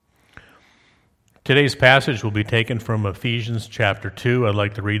Today's passage will be taken from Ephesians chapter 2. I'd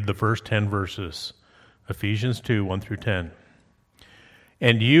like to read the first 10 verses. Ephesians 2, 1 through 10.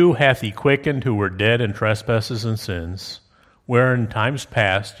 And you hath he quickened who were dead in trespasses and sins, wherein in times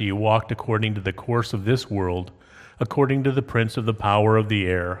past ye walked according to the course of this world, according to the prince of the power of the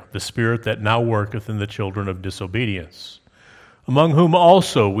air, the spirit that now worketh in the children of disobedience, among whom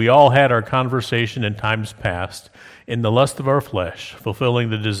also we all had our conversation in times past, in the lust of our flesh, fulfilling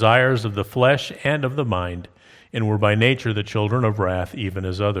the desires of the flesh and of the mind, and were by nature the children of wrath, even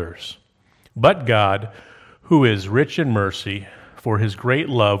as others. But God, who is rich in mercy, for his great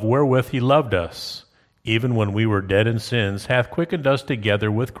love wherewith he loved us, even when we were dead in sins, hath quickened us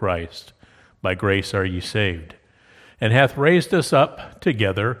together with Christ. By grace are ye saved, and hath raised us up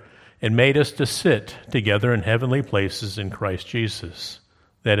together, and made us to sit together in heavenly places in Christ Jesus,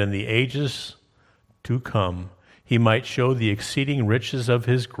 that in the ages to come he might show the exceeding riches of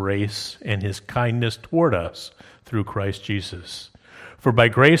his grace and his kindness toward us through Christ Jesus. For by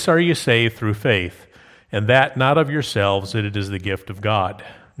grace are ye saved through faith, and that not of yourselves, it is the gift of God,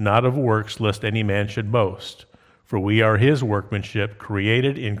 not of works, lest any man should boast. For we are his workmanship,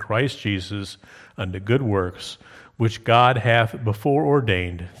 created in Christ Jesus unto good works, which God hath before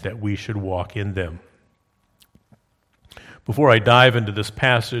ordained that we should walk in them. Before I dive into this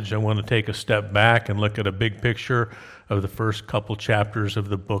passage, I want to take a step back and look at a big picture of the first couple chapters of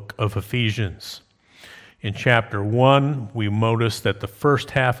the book of Ephesians. In chapter 1, we notice that the first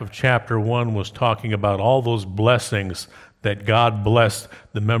half of chapter 1 was talking about all those blessings that God blessed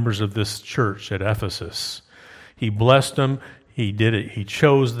the members of this church at Ephesus. He blessed them, he did it, he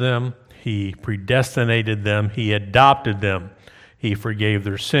chose them, he predestinated them, he adopted them, he forgave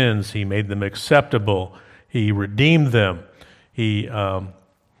their sins, he made them acceptable, he redeemed them, he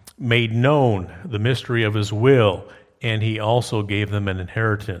made known the mystery of his will, and he also gave them an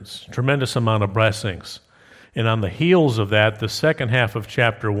inheritance. Tremendous amount of blessings. And on the heels of that, the second half of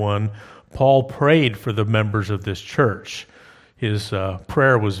chapter 1, Paul prayed for the members of this church. His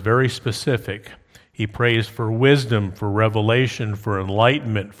prayer was very specific. He prays for wisdom, for revelation, for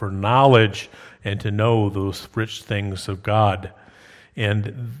enlightenment, for knowledge, and to know those rich things of God.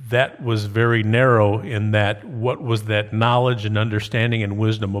 And that was very narrow in that what was that knowledge and understanding and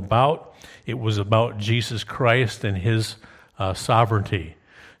wisdom about? It was about Jesus Christ and his sovereignty.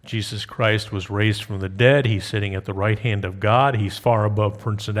 Jesus Christ was raised from the dead. He's sitting at the right hand of God. He's far above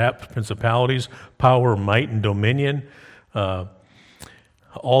principalities, power, might, and dominion.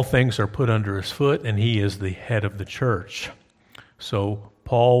 All things are put under his foot, and he is the head of the church. So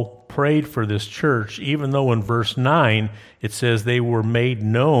Paul prayed for this church, even though in verse 9 it says they were made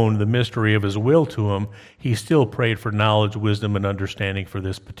known the mystery of his will to him. He still prayed for knowledge, wisdom, and understanding for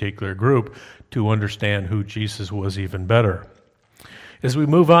this particular group to understand who Jesus was even better. As we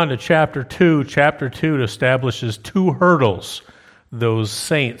move on to chapter 2 establishes two hurdles those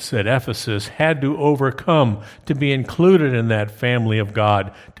saints at Ephesus had to overcome to be included in that family of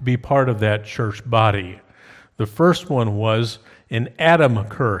God, to be part of that church body. The first one was an Adam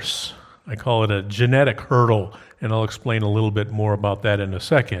curse. I call it a genetic hurdle, and I'll explain a little bit more about that in a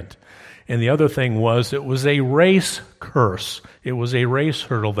second. And the other thing was it was a race curse. It was a race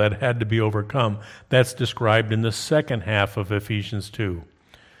hurdle that had to be overcome. That's described in the second half of Ephesians 2.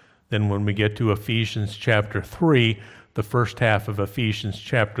 Then when we get to Ephesians chapter 3, the first half of Ephesians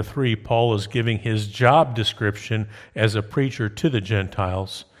chapter 3, Paul is giving his job description as a preacher to the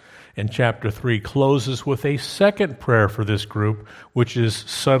Gentiles. And chapter 3 closes with a second prayer for this group, which is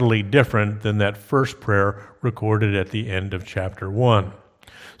subtly different than that first prayer recorded at the end of chapter 1.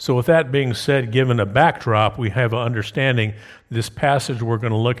 So with that being said, given a backdrop, we have an understanding this passage we're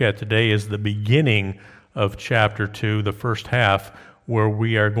going to look at today is the beginning of chapter 2, the first half, where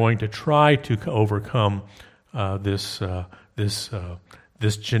we are going to try to overcome this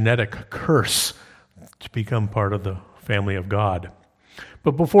genetic curse to become part of the family of God.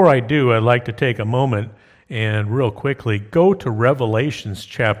 But before I do, I'd like to take a moment and real quickly go to Revelations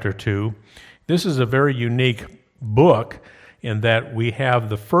chapter 2. This is a very unique book in that we have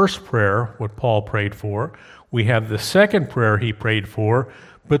the first prayer, what Paul prayed for. We have the second prayer he prayed for,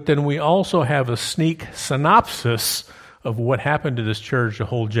 but then we also have a sneak synopsis of what happened to this church a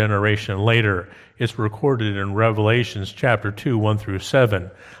whole generation later. It's recorded in Revelations chapter 2, 1 through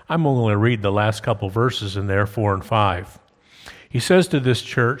 7. I'm only going to read the last couple verses in there, 4 and 5. He says to this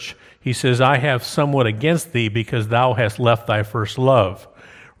church, he says, I have somewhat against thee because thou hast left thy first love.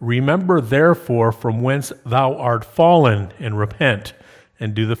 Remember therefore from whence thou art fallen, and repent,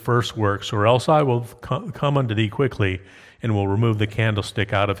 and do the first works, or else I will come unto thee quickly, and will remove the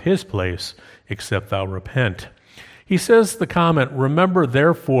candlestick out of his place, except thou repent. He says the comment, "Remember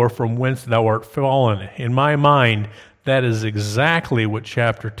therefore from whence thou art fallen." In my mind, that is exactly what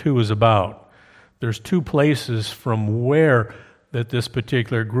chapter 2 is about. There's two places from where that this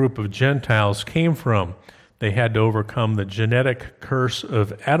particular group of Gentiles came from. They had to overcome the genetic curse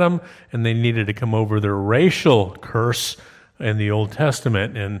of Adam, and they needed to come over the racial curse in the Old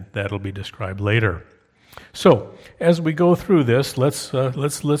Testament, and that'll be described later. So, as we go through this,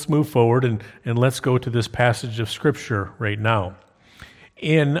 let's move forward and let's go to this passage of Scripture right now.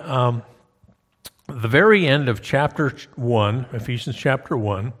 In the very end of chapter 1, Ephesians chapter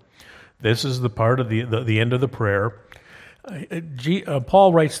 1, this is the part of the end of the prayer.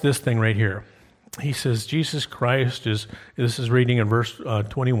 Paul writes this thing right here. He says, Jesus Christ is, this is reading in verse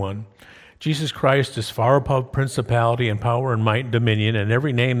 21, Jesus Christ is far above principality and power and might and dominion and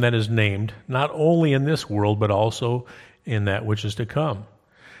every name that is named, not only in this world, but also in that which is to come.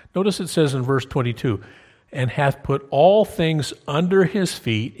 Notice it says in verse 22, and hath put all things under his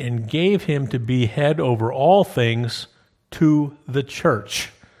feet and gave him to be head over all things to the church.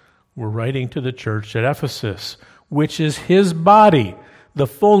 We're writing to the church at Ephesus, which is his body, the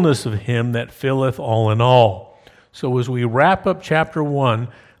fullness of him that filleth all in all. So as we wrap up chapter 1,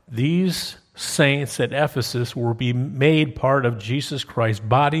 these saints at Ephesus will be made part of Jesus Christ's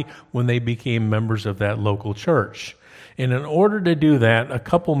body when they became members of that local church. And in order to do that, a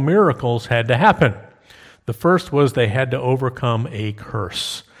couple miracles had to happen. The first was they had to overcome a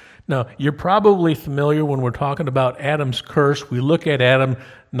curse. Now, you're probably familiar when we're talking about Adam's curse. We look at Adam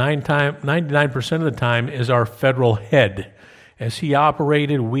 99% of the time as our federal head. As he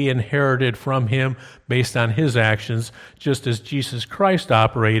operated, we inherited from him based on his actions, just as Jesus Christ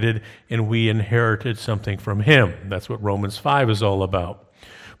operated, and we inherited something from him. That's what Romans 5 is all about.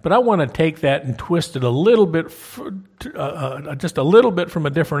 But I want to take that and twist it a little bit, just a little bit from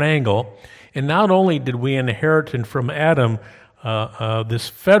a different angle. And not only did we inherit from Adam this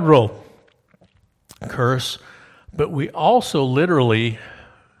federal curse, but we also literally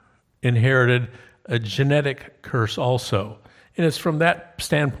inherited a genetic curse also. And it's from that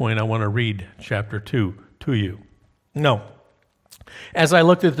standpoint I want to read chapter 2 to you. No. As I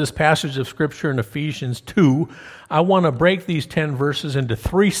looked at this passage of Scripture in Ephesians 2, I want to break these 10 verses into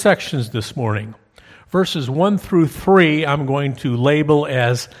 3 sections this morning. Verses 1 through 3 I'm going to label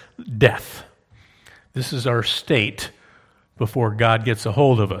as death. This is our state before God gets a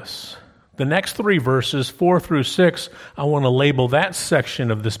hold of us. The next 3 verses, 4 through 6, I want to label that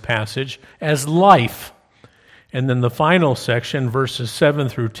section of this passage as life. And then the final section, verses 7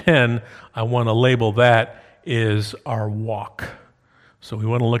 through 10, I want to label that is our walk. So we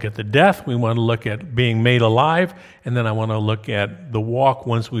want to look at the death, we want to look at being made alive, and then I want to look at the walk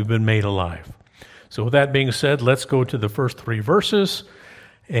once we've been made alive. So with that being said, let's go to the first 3 verses,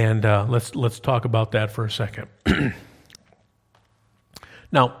 and let's talk about that for a second.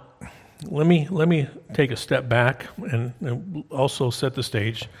 Now, let me take a step back and also set the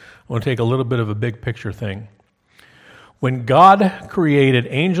stage. I want to take a little bit of a big picture thing. When God created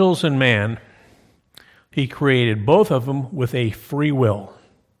angels and man, he created both of them with a free will.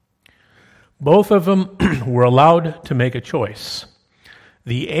 Both of them were allowed to make a choice.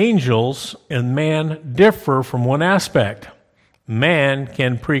 The angels and man differ from one aspect. Man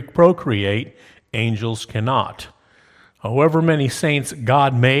can procreate, angels cannot. However many saints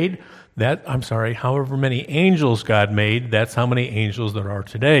God made, however many angels God made, that's how many angels there are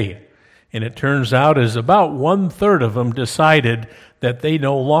today. And it turns out as about 1/3 of them decided that they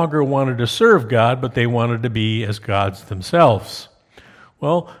no longer wanted to serve God, but they wanted to be as gods themselves.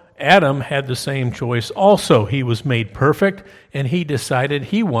 Well, Adam had the same choice also. He was made perfect, and he decided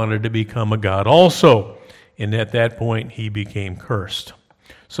he wanted to become a god also. And at that point, he became cursed.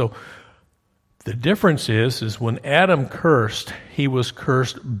 So the difference is when Adam cursed, he was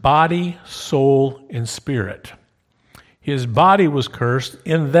cursed body, soul, and spirit. His body was cursed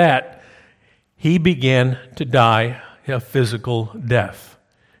in that he began to die a physical death.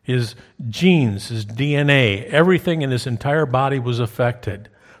 His genes, his DNA, everything in his entire body was affected.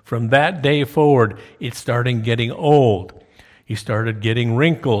 From that day forward, it started getting old. He started getting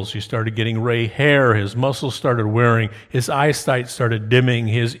wrinkles. He started getting gray hair. His muscles started wearing. His eyesight started dimming.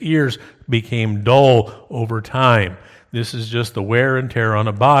 His ears became dull over time. This is just the wear and tear on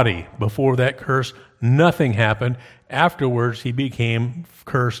a body. Before that curse, nothing happened. Afterwards, he became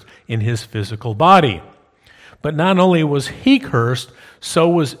cursed in his physical body. But not only was he cursed, so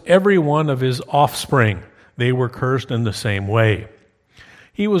was every one of his offspring. They were cursed in the same way.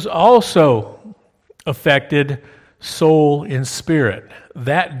 He was also affected soul and spirit.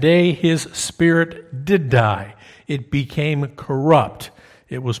 That day his spirit did die. It became corrupt.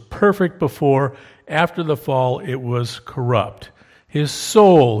 It was perfect before. after the fall, it was corrupt. His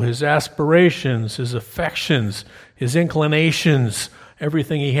soul, his aspirations, his affections, his inclinations,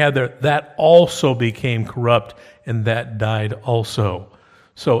 everything he had there, that also became corrupt, and that died also.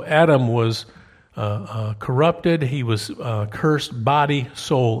 So Adam was corrupted. He was cursed body,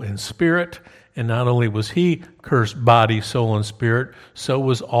 soul, and spirit. And not only was he cursed body, soul, and spirit, so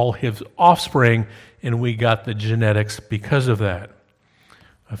was all his offspring, and we got the genetics because of that.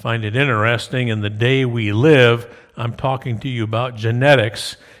 I find it interesting, in the day we live, I'm talking to you about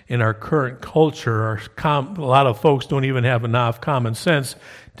genetics. In our current culture, a lot of folks don't even have enough common sense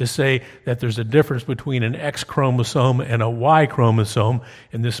to say that there's a difference between an X chromosome and a Y chromosome.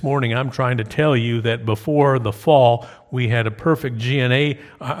 And this morning I'm trying to tell you that before the fall, we had a perfect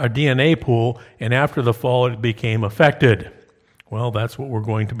DNA pool, and after the fall it became affected. Well, that's what we're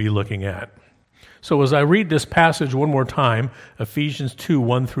going to be looking at. So as I read this passage one more time, Ephesians 2,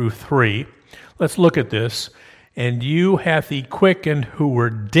 1 through 3, let's look at this. And you hath he quickened who were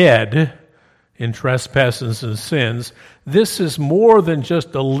dead in trespasses and sins. This is more than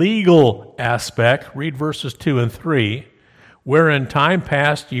just a legal aspect. Read verses 2 and 3. Where in time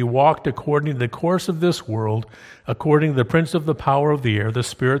past ye walked according to the course of this world, according to the prince of the power of the air, the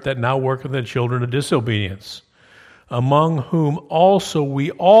spirit that now worketh in the children of disobedience, among whom also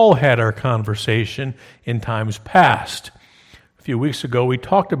we all had our conversation in times past. A few weeks ago we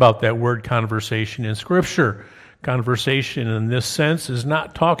talked about that word conversation in Scripture. Conversation in this sense is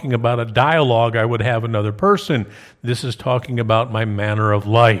not talking about a dialogue I would have another person. This is talking about my manner of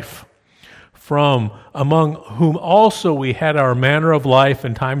life. From among whom also we had our manner of life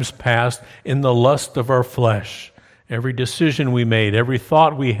in times past in the lust of our flesh. Every decision we made, every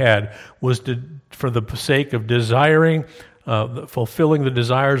thought we had was for the sake of desiring, fulfilling the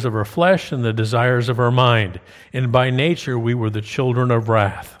desires of our flesh and the desires of our mind. And by nature we were the children of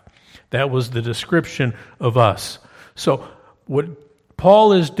wrath. That was the description of us. So what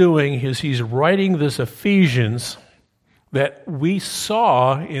Paul is doing is he's writing this Ephesians that we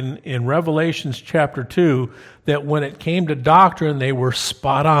saw in Revelations chapter 2, that when it came to doctrine, they were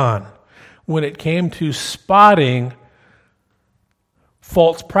spot on. When it came to spotting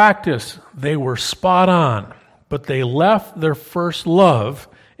false practice, they were spot on. But they left their first love,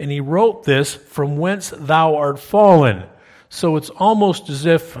 and he wrote this, from whence thou art fallen. So it's almost as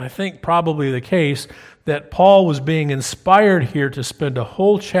if, I think probably the case, that Paul was being inspired here to spend a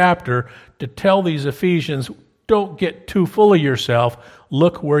whole chapter to tell these Ephesians, don't get too full of yourself,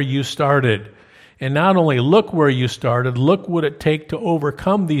 look where you started. And not only look where you started, look what it take to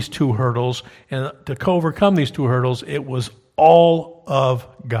overcome these two hurdles. And to overcome these two hurdles, it was all of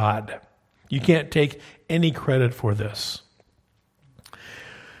God. You can't take any credit for this.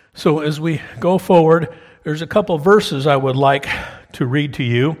 So as we go forward, there's a couple verses I would like to read to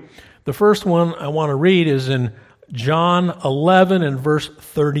you. The first one I want to read is in John 11 and verse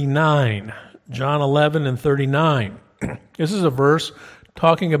 39. John 11 and 39. This is a verse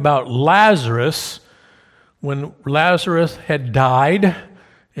talking about Lazarus. When Lazarus had died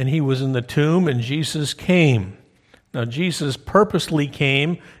and he was in the tomb and Jesus came. Now Jesus purposely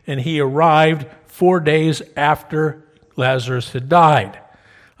came and he arrived 4 days after Lazarus had died.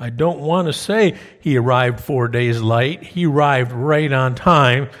 I don't want to say he arrived 4 days late. He arrived right on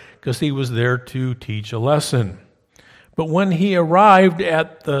time because he was there to teach a lesson. But when he arrived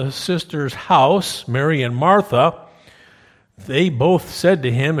at the sisters' house, Mary and Martha, they both said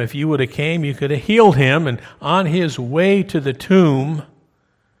to him, if you would have came, you could have healed him. And on his way to the tomb,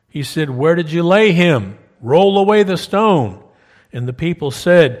 he said, where did you lay him? Roll away the stone. And the people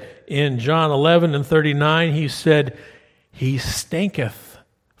said in John 11 and 39, he said, he stinketh,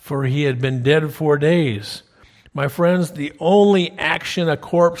 for he had been dead 4 days. My friends, the only action a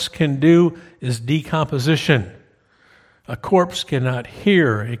corpse can do is decomposition. A corpse cannot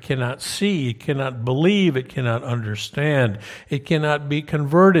hear, it cannot see, it cannot believe, it cannot understand, it cannot be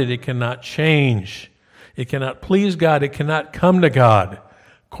converted, it cannot change, it cannot please God, it cannot come to God.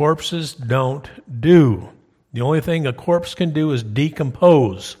 Corpses don't do. The only thing a corpse can do is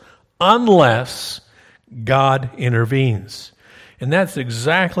decompose, unless God intervenes. And that's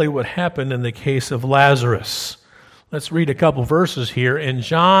exactly what happened in the case of Lazarus. Let's read a couple verses here. In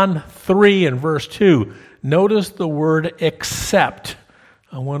John 3 and verse 2, notice the word except.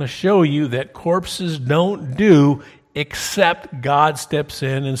 I want to show you that corpses don't do except God steps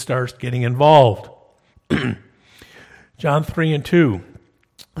in and starts getting involved. John 3 and 2.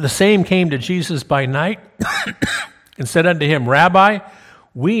 The same came to Jesus by night and said unto him, Rabbi,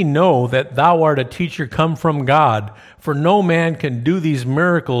 we know that thou art a teacher come from God, for no man can do these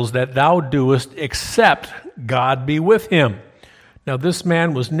miracles that thou doest except God be with him. Now, this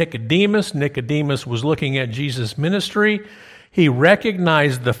man was Nicodemus. Nicodemus was looking at Jesus' ministry. He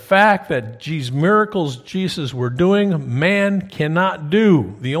recognized the fact that these miracles Jesus were doing, man cannot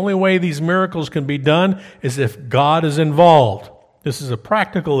do. The only way these miracles can be done is if God is involved. This is a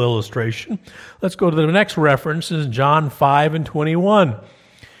practical illustration. Let's go to the next reference, is John 5:21.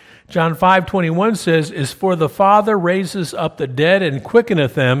 John 5:21 says, "Is for the Father raises up the dead and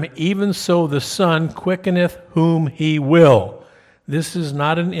quickeneth them, even so the Son quickeneth whom he will." This is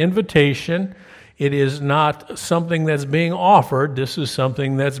not an invitation. It is not something that's being offered. This is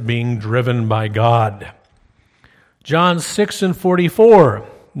something that's being driven by God. John 6:44,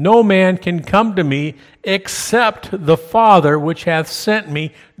 "No man can come to me except the Father which hath sent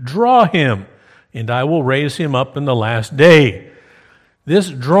me draw him, and I will raise him up in the last day."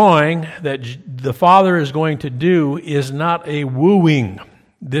 This drawing that the Father is going to do is not a wooing.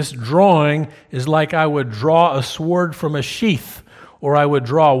 This drawing is like I would draw a sword from a sheath, or I would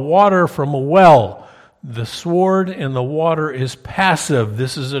draw water from a well. The sword and the water is passive.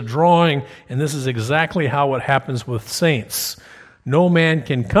 This is a drawing, and this is exactly how it happens with saints. No man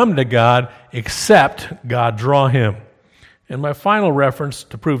can come to God except God draw him. And my final reference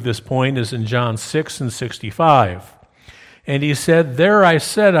to prove this point is in John 6:65. "And he said, There I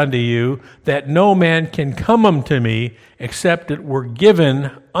said unto you, that no man can come unto me, except it were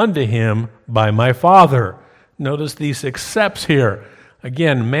given unto him by my Father." Notice these excepts here.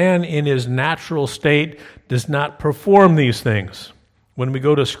 Again, man in his natural state does not perform these things. When we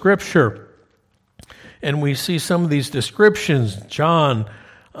go to Scripture and we see some of these descriptions, in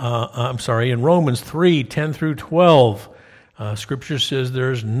Romans 3:10 through 12, Scripture says,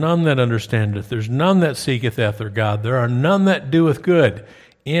 "There is none that understandeth, there's none that seeketh after God, there are none that doeth good."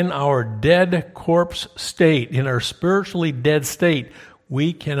 In our dead corpse state, in our spiritually dead state,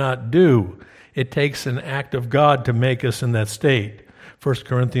 we cannot do. It takes an act of God to make us in that state. 1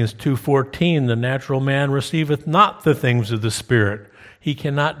 Corinthians 2:14, "The natural man receiveth not the things of the Spirit." He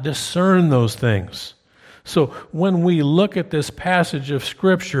cannot discern those things. So when we look at this passage of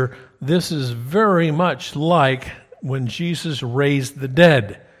Scripture, this is very much like when Jesus raised the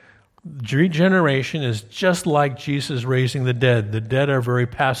dead. Regeneration is just like Jesus raising the dead. The dead are very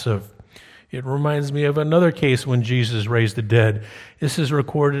passive. It reminds me of another case when Jesus raised the dead. This is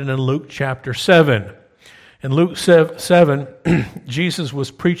recorded in Luke chapter 7. In Luke 7, Jesus was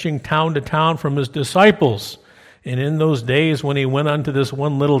preaching town to town from his disciples. And in those days when he went unto this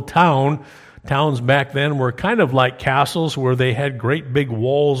one little town, towns back then were kind of like castles where they had great big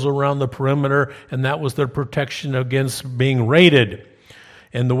walls around the perimeter, and that was their protection against being raided.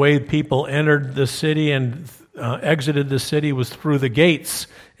 And the way people entered the city and exited the city was through the gates.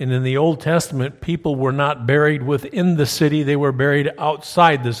 And in the Old Testament, people were not buried within the city, they were buried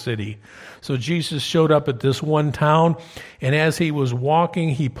outside the city. So Jesus showed up at this one town, and as he was walking,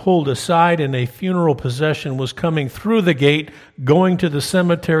 he pulled aside, and a funeral procession was coming through the gate, going to the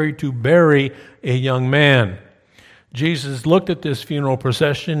cemetery to bury a young man. Jesus looked at this funeral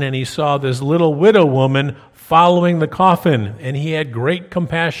procession, and he saw this little widow woman following the coffin, and he had great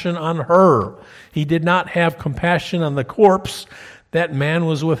compassion on her. He did not have compassion on the corpse. That man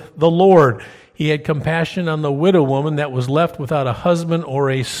was with the Lord. He had compassion on the widow woman that was left without a husband or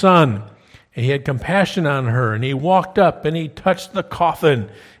a son. He had compassion on her, and he walked up and he touched the coffin.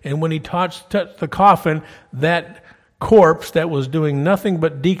 And when he touched the coffin, that corpse that was doing nothing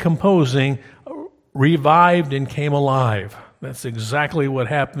but decomposing revived and came alive. That's exactly what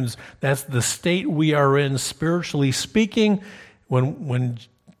happens. That's the state we are in, spiritually speaking, when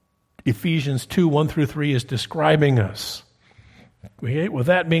Ephesians 2:1 through 3 is describing us. Okay, with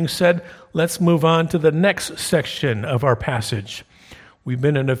that being said, let's move on to the next section of our passage. We've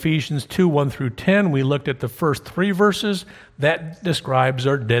been in Ephesians 2:1 through 10. We looked at the first 3 verses. That describes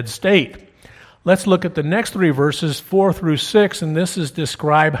our dead state. Let's look at the next 3 verses, 4 through 6, and this is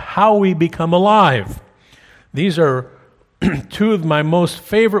describe how we become alive. These are 2 of my most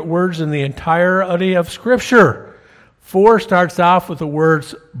favorite words in the entirety of Scripture. 4 starts off with the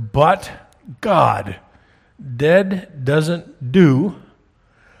words, "but God." Dead doesn't do,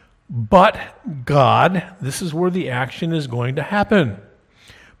 but God. This is where the action is going to happen.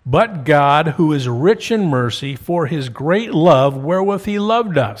 "But God, who is rich in mercy, for his great love wherewith he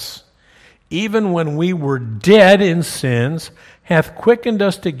loved us, even when we were dead in sins, hath quickened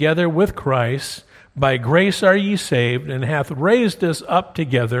us together with Christ. By grace are ye saved, and hath raised us up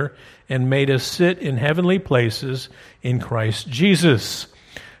together, and made us sit in heavenly places in Christ Jesus."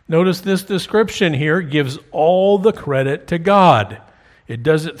 Notice this description here gives all the credit to God. It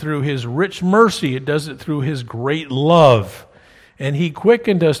does it through his rich mercy. It does it through his great love. And he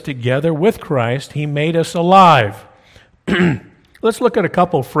quickened us together with Christ. He made us alive. Let's look at a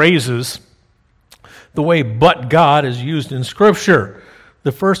couple phrases, the way "but God" is used in Scripture.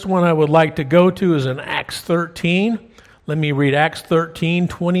 The first one I would like to go to is in Acts 13. Let me read Acts 13,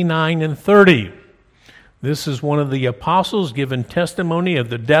 29 and 30. This is one of the apostles giving testimony of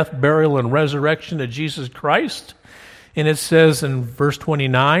the death, burial, and resurrection of Jesus Christ. And it says in verse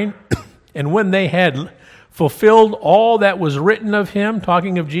 29, "And when they had fulfilled all that was written of him,"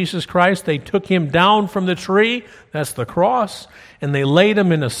 talking of Jesus Christ, "they took him down from the tree," that's the cross, "and they laid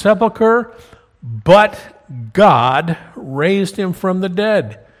him in a sepulchre, but God raised him from the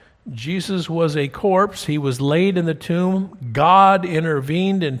dead." Jesus was a corpse. He was laid in the tomb. God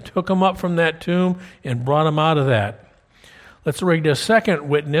intervened and took him up from that tomb and brought him out of that. Let's read a second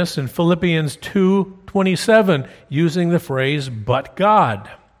witness in Philippians 2:27, using the phrase, "but God."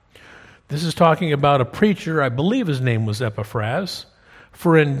 This is talking about a preacher, I believe his name was Epaphras.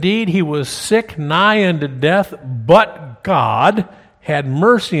 "For indeed he was sick nigh unto death, but God had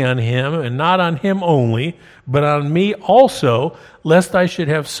mercy on him, and not on him only, but on me also, lest I should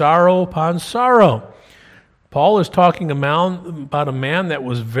have sorrow upon sorrow." Paul is talking about a man that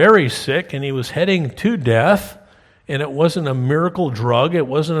was very sick, and he was heading to death, and it wasn't a miracle drug, it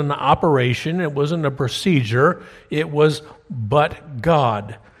wasn't an operation, it wasn't a procedure, it was "but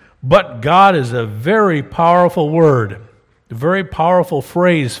God." But God is a very powerful word, a very powerful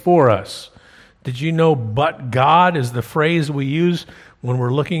phrase for us. Did you know "but God" is the phrase we use when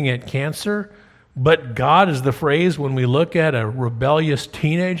we're looking at cancer? But God is the phrase when we look at a rebellious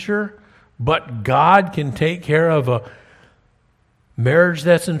teenager? But God can take care of a marriage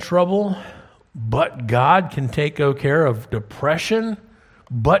that's in trouble? But God can take care of depression?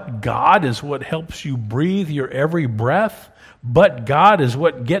 But God is what helps you breathe your every breath? But God is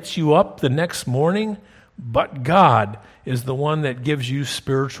what gets you up the next morning? But God is the one that gives you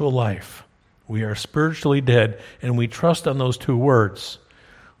spiritual life. We are spiritually dead, and we trust on those two words.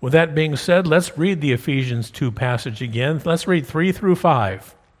 With that being said, let's read the Ephesians 2 passage again. Let's read 3 through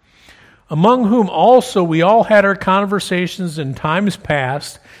 5. "Among whom also we all had our conversations in times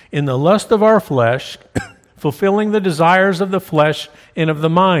past, in the lust of our flesh, fulfilling the desires of the flesh and of the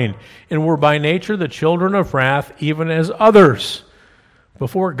mind, and were by nature the children of wrath, even as others."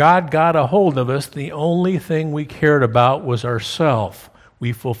 Before God got a hold of us, the only thing we cared about was ourselves.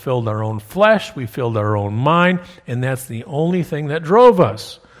 We fulfilled our own flesh, we filled our own mind, and that's the only thing that drove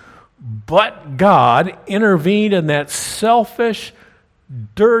us. But God intervened in that selfish,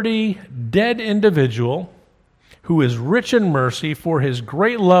 dirty, dead individual who is rich in mercy for his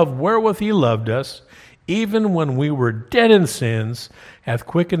great love wherewith he loved us, even when we were dead in sins, hath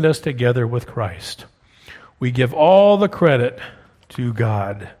quickened us together with Christ. We give all the credit to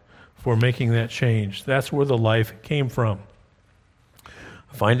God for making that change. That's where the life came from.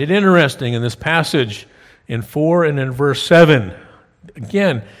 I find it interesting in this passage in 4 and in verse 7.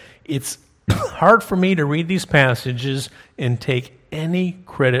 Again, it's hard for me to read these passages and take any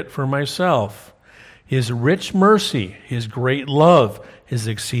credit for myself. His rich mercy, His great love, His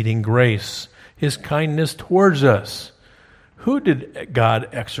exceeding grace, His kindness towards us. Who did God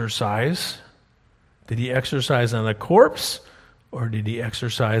exercise? Did He exercise on a corpse? Or did He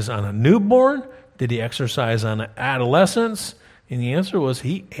exercise on a newborn? Did He exercise on an adolescence? And the answer was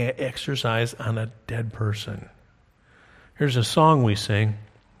He exercised on a dead person. Here's a song we sing,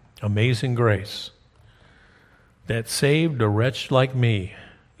 "Amazing Grace," that saved a wretch like me.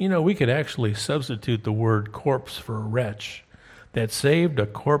 You know, we could actually substitute the word corpse for wretch. That saved a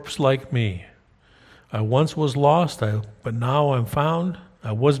corpse like me. I once was lost, but now I'm found.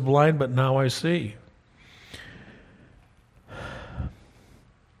 I was blind, but now I see.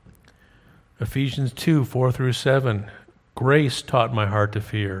 Ephesians 2, 4 through 7. Grace taught my heart to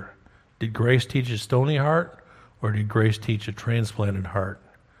fear. Did grace teach a stony heart? Or did grace teach a transplanted heart?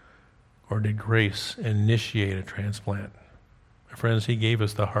 Or did grace initiate a transplant? My friends, He gave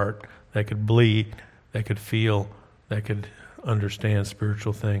us the heart that could bleed, that could feel, that could understand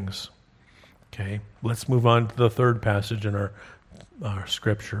spiritual things. Okay, let's move on to the third passage in our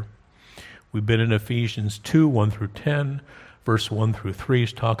scripture. We've been in Ephesians 2, 1 through 10. Verse 1 through 3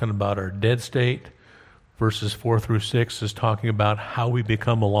 is talking about our dead state. Verses 4 through 6 is talking about how we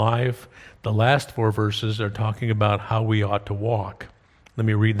become alive. The last 4 verses are talking about how we ought to walk. Let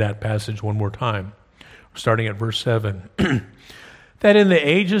me read that passage one more time, starting at verse 7. "That in the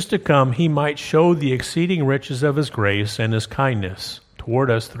ages to come He might show the exceeding riches of His grace and His kindness toward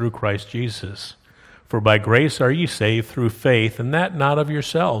us through Christ Jesus. For by grace are ye saved through faith, and that not of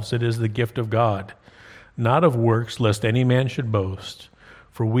yourselves, it is the gift of God, not of works, lest any man should boast.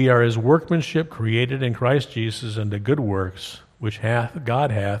 For we are His workmanship, created in Christ Jesus unto good works, which God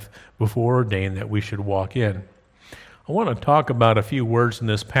hath before ordained that we should walk in." I I want to talk about a few words in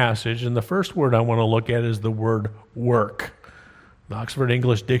this passage, and the first word I want to look at is the word work. The Oxford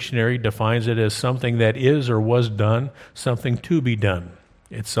English Dictionary defines it as something that is or was done, something to be done.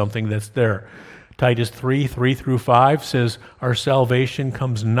 It's something that's there. Titus 3:3-5 says, our salvation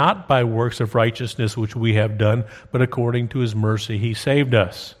comes not by works of righteousness which we have done, but according to his mercy he saved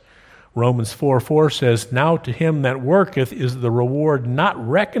us. Romans 4:4 says, now to him that worketh is the reward not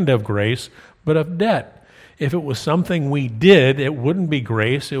reckoned of grace, but of debt. If it was something we did, it wouldn't be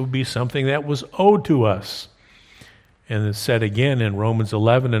grace, it would be something that was owed to us. And it's said again in Romans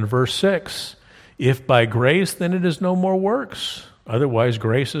 11 and verse 6, if by grace, then it is no more works. Otherwise,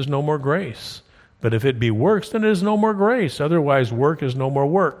 grace is no more grace. But if it be works, then it is no more grace. Otherwise, work is no more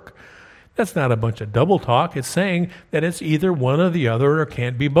work. That's not a bunch of double talk. It's saying that it's either one or the other or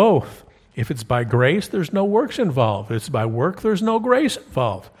can't be both. If it's by grace, there's no works involved. If it's by work, there's no grace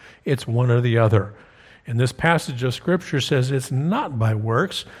involved. It's one or the other. And this passage of Scripture says it's not by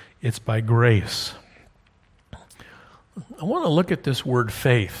works, it's by grace. I want to look at this word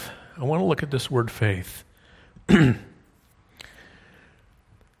faith.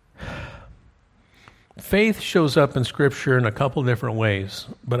 Faith shows up in Scripture in a couple different ways,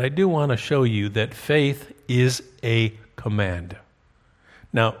 but I do want to show you that faith is a command.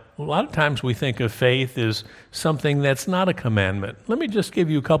 Now, a lot of times we think of faith as something that's not a commandment. Let me just give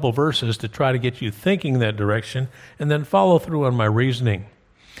you a couple verses to try to get you thinking that direction, and then follow through on my reasoning.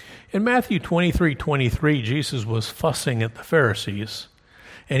 In Matthew 23:23, Jesus was fussing at the Pharisees,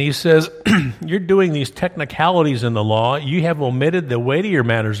 and he says, you're doing these technicalities in the law. You have omitted the weightier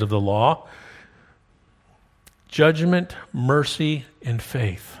matters of the law. Judgment, mercy, and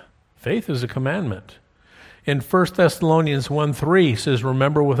faith. Faith is a commandment. In 1 Thessalonians 1:3 says,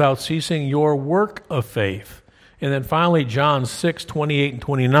 remember without ceasing your work of faith. And then finally, John 6:28 and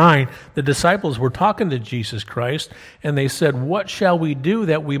 29, the disciples were talking to Jesus Christ, and they said, what shall we do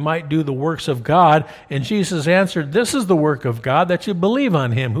that we might do the works of God? And Jesus answered, this is the work of God, that you believe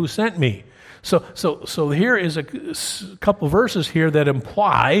on him who sent me. So here is a couple verses here that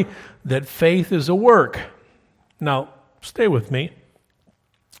imply that faith is a work. Now, stay with me.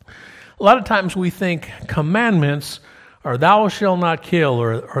 A lot of times we think commandments are thou shalt not kill,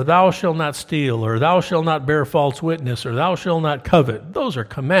 or thou shalt not steal, or thou shalt not bear false witness, or thou shalt not covet. Those are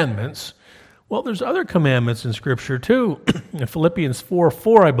commandments. Well, there's other commandments in Scripture too. In Philippians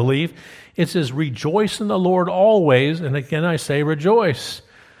 4:4, I believe, it says, rejoice in the Lord always, and again I say rejoice.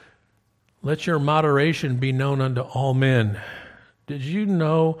 Let your moderation be known unto all men. Did you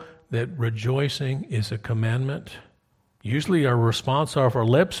know that rejoicing is a commandment? Usually our response off our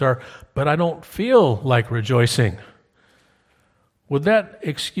lips are, but I don't feel like rejoicing. Would that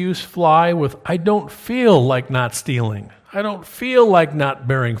excuse fly with, I don't feel like not stealing. I don't feel like not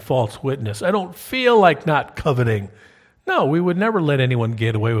bearing false witness. I don't feel like not coveting. No, we would never let anyone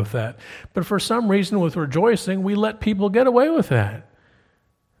get away with that. But for some reason with rejoicing, we let people get away with that.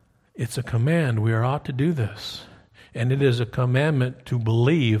 It's a command. We are ought to do this. And it is a commandment to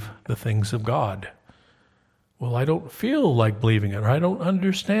believe the things of God. Well, I don't feel like believing it, or I don't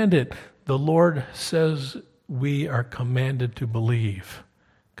understand it. The Lord says we are commanded to believe.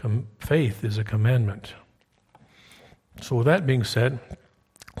 Faith is a commandment. So with that being said,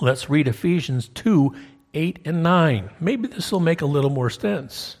 let's read Ephesians 2:8 and 9. Maybe this will make a little more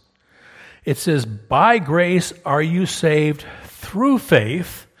sense. It says, by grace are you saved through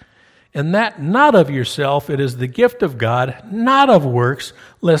faith, and that not of yourself, it is the gift of God, not of works,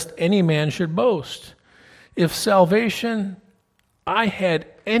 lest any man should boast. If salvation, I had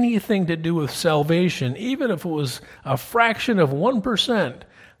anything to do with salvation, even if it was a fraction of 1%,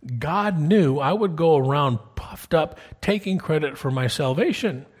 God knew I would go around puffed up, taking credit for my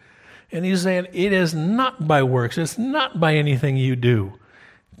salvation. And he's saying, it is not by works, it's not by anything you do.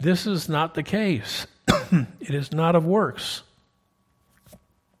 This is not the case. It is not of works.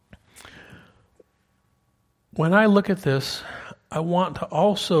 When I look at this, I want to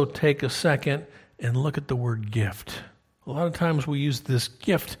also take a second and look at the word gift. A lot of times we use this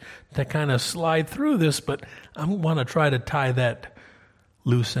gift to kind of slide through this, but I want to try to tie that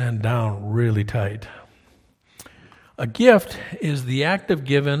loose end down really tight. A gift is the act of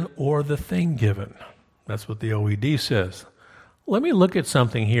given or the thing given. That's what the OED says. Let me look at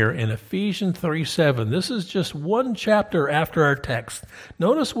something here in Ephesians 3:7. This is just one chapter after our text.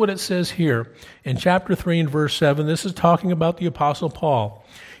 Notice what it says here in chapter 3 and verse 7. This is talking about the Apostle Paul.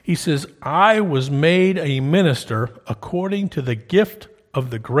 He says, I was made a minister according to the gift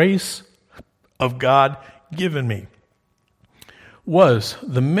of the grace of God given me. Was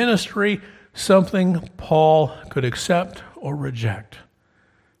the ministry something Paul could accept or reject?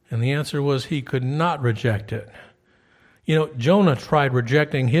 And the answer was he could not reject it. Jonah tried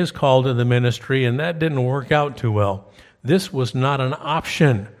rejecting his call to the ministry, and that didn't work out too well. This was not an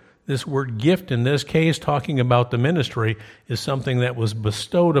option. This word gift in this case, talking about the ministry, is something that was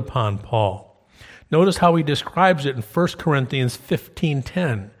bestowed upon Paul. Notice how he describes it in 1 Corinthians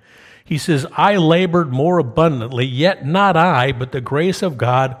 15:10. He says, I labored more abundantly, yet not I, but the grace of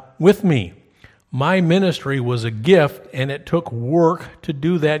God with me. My ministry was a gift, and it took work to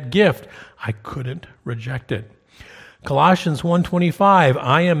do that gift. I couldn't reject it. Colossians 1:25,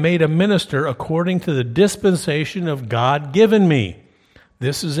 I am made a minister according to the dispensation of God given me.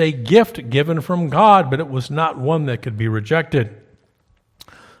 This is a gift given from God, but it was not one that could be rejected.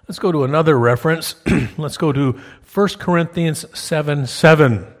 Let's go to another reference. Let's go to 1 Corinthians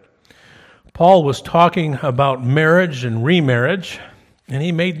 7:7. Paul was talking about marriage and remarriage, and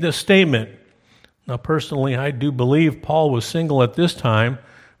he made this statement. Now, personally, I do believe Paul was single at this time,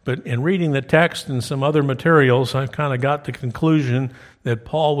 but in reading the text and some other materials, I've kind of got the conclusion that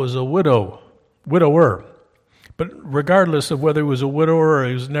Paul was a widower. But regardless of whether he was a widower or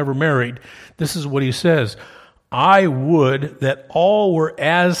he was never married, this is what he says. I would that all were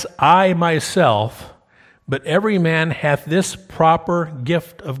as I myself, but every man hath this proper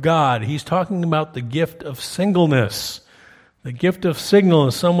gift of God. He's talking about the gift of singleness. The gift of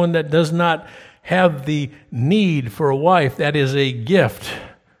singleness, someone that does not have the need for a wife, that is a gift.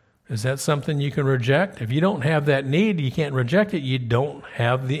 Is that something you can reject? If you don't have that need, you can't reject it. You don't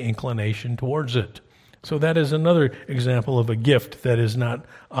have the inclination towards it. So that is another example of a gift that is not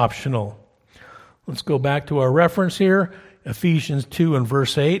optional. Let's go back to our reference here, Ephesians 2 and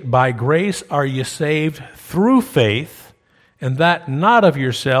verse 8. By grace are you saved through faith, and that not of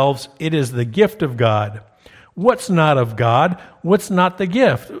yourselves, it is the gift of God. What's not of God? What's not the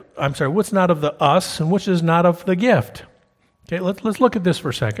gift? What's not of the us, and which is not of the gift? Okay, let's look at this for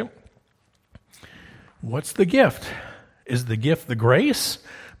a second. What's the gift? Is the gift the grace?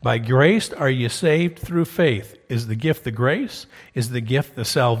 By grace are you saved through faith. Is the gift the grace? Is the gift the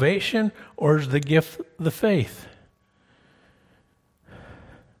salvation? Or is the gift the faith?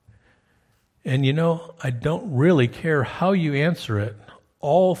 And I don't really care how you answer it.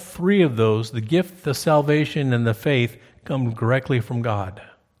 All three of those, the gift, the salvation, and the faith, come directly from God.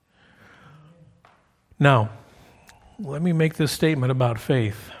 Now, let me make this statement about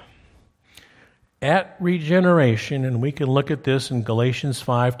faith. At regeneration, and we can look at this in Galatians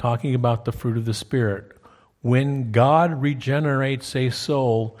 5, talking about the fruit of the Spirit. When God regenerates a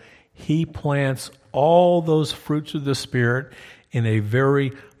soul, He plants all those fruits of the Spirit in a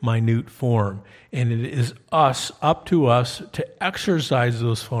very minute form. And it is up to us to exercise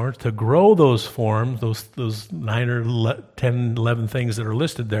those forms, to grow those forms, those 9 or 10, 11 things that are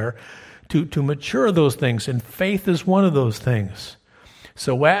listed there, to mature those things. And faith is one of those things.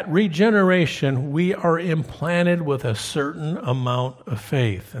 So at regeneration, we are implanted with a certain amount of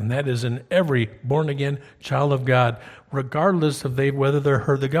faith. And that is in every born-again child of God, regardless of whether they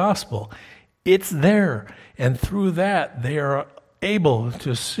heard the gospel. It's there. And through that, they are able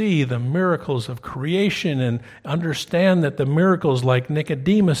to see the miracles of creation and understand that the miracles like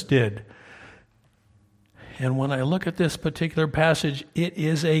Nicodemus did. And when I look at this particular passage, it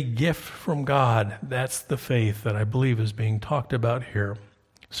is a gift from God. That's the faith that I believe is being talked about here.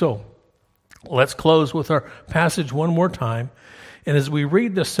 So, let's close with our passage one more time. And as we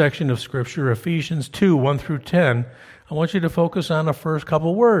read this section of Scripture, Ephesians 2, 1 through 10, I want you to focus on the first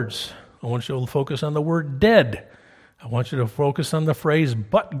couple words. I want you to focus on the word dead. I want you to focus on the phrase,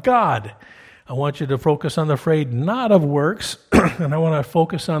 but God. I want you to focus on the phrase, not of works. And I want to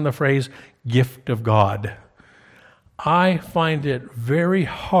focus on the phrase, gift of God. I find it very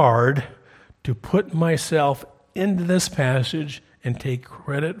hard to put myself into this passage and take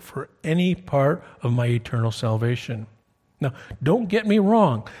credit for any part of my eternal salvation. Now, don't get me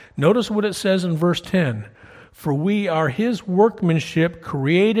wrong. Notice what it says in verse 10. For we are His workmanship,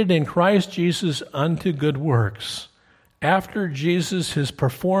 created in Christ Jesus unto good works. After Jesus has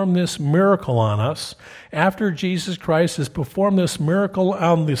performed this miracle on us, after Jesus Christ has performed this miracle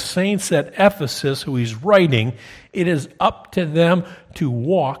on the saints at Ephesus who He's writing, it is up to them to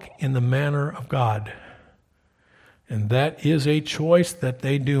walk in the manner of God. And that is a choice that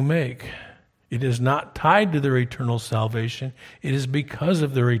they do make. It is not tied to their eternal salvation. It is because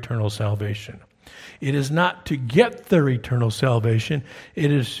of their eternal salvation. It is not to get their eternal salvation.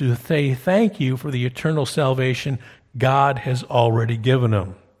 It is to say thank you for the eternal salvation God has already given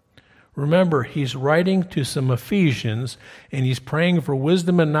them. Remember, he's writing to some Ephesians, and he's praying for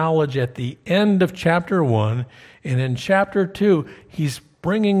wisdom and knowledge at the end of chapter 1. And in chapter 2, he's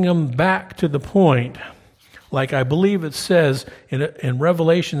bringing them back to the point, like I believe it says in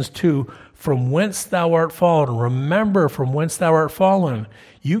Revelations 2, from whence thou art fallen. Remember from whence thou art fallen.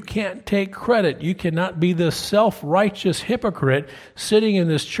 You can't take credit. You cannot be this self-righteous hypocrite sitting in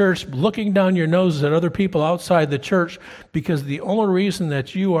this church looking down your noses at other people outside the church, because the only reason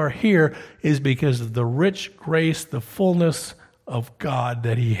that you are here is because of the rich grace, the fullness of God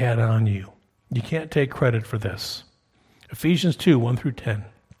that he had on you. You can't take credit for this. Ephesians 2, 1 through 10.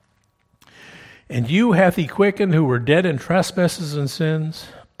 And you hath he quickened who were dead in trespasses and sins,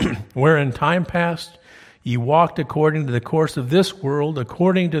 where in time past ye walked according to the course of this world,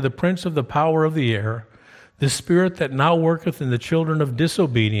 according to the prince of the power of the air, the spirit that now worketh in the children of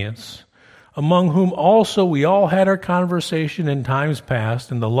disobedience, among whom also we all had our conversation in times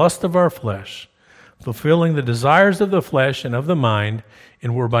past in the lust of our flesh, fulfilling the desires of the flesh and of the mind,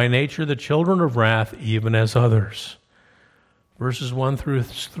 and were by nature the children of wrath, even as others. Verses 1 through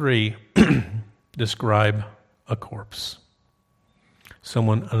 3 describe a corpse.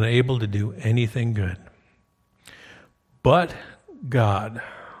 Someone unable to do anything good. But God,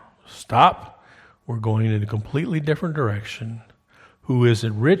 stop, we're going in a completely different direction, who is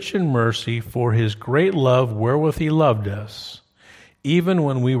rich in mercy for his great love wherewith he loved us, even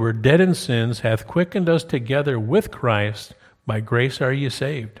when we were dead in sins, hath quickened us together with Christ, by grace are ye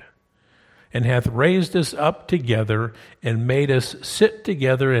saved, and hath raised us up together and made us sit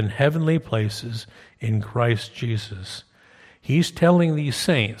together in heavenly places in Christ Jesus. He's telling these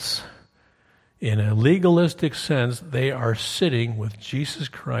saints, in a legalistic sense, they are sitting with Jesus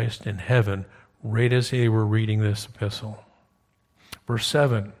Christ in heaven right as they were reading this epistle. Verse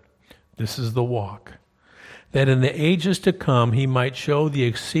 7, this is the walk. That in the ages to come he might show the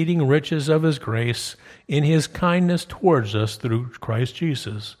exceeding riches of his grace in his kindness towards us through Christ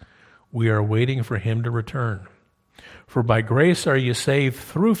Jesus. We are waiting for him to return. For by grace are ye saved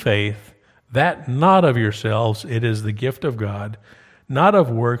through faith, that not of yourselves, it is the gift of God, not of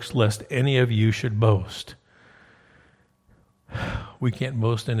works, lest any of you should boast. We can't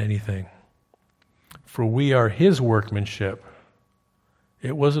boast in anything, for we are his workmanship.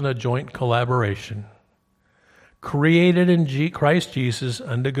 It wasn't a joint collaboration. Created in Christ Jesus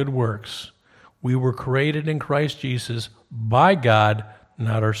unto good works. We were created in Christ Jesus by God,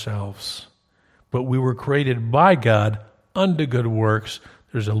 not ourselves. But we were created by God unto good works.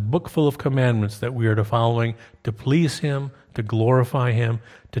 There's a book full of commandments that we are to following to please him, to glorify him,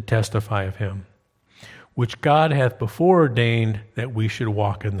 to testify of him, which God hath before ordained that we should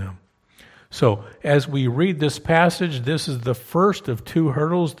walk in them. So, as we read this passage, this is the first of two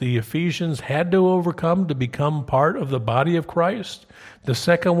hurdles the Ephesians had to overcome to become part of the body of Christ. The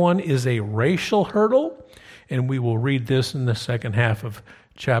second one is a racial hurdle, and we will read this in the second half of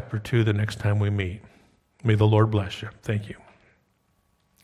chapter 2 the next time we meet. May the Lord bless you. Thank you.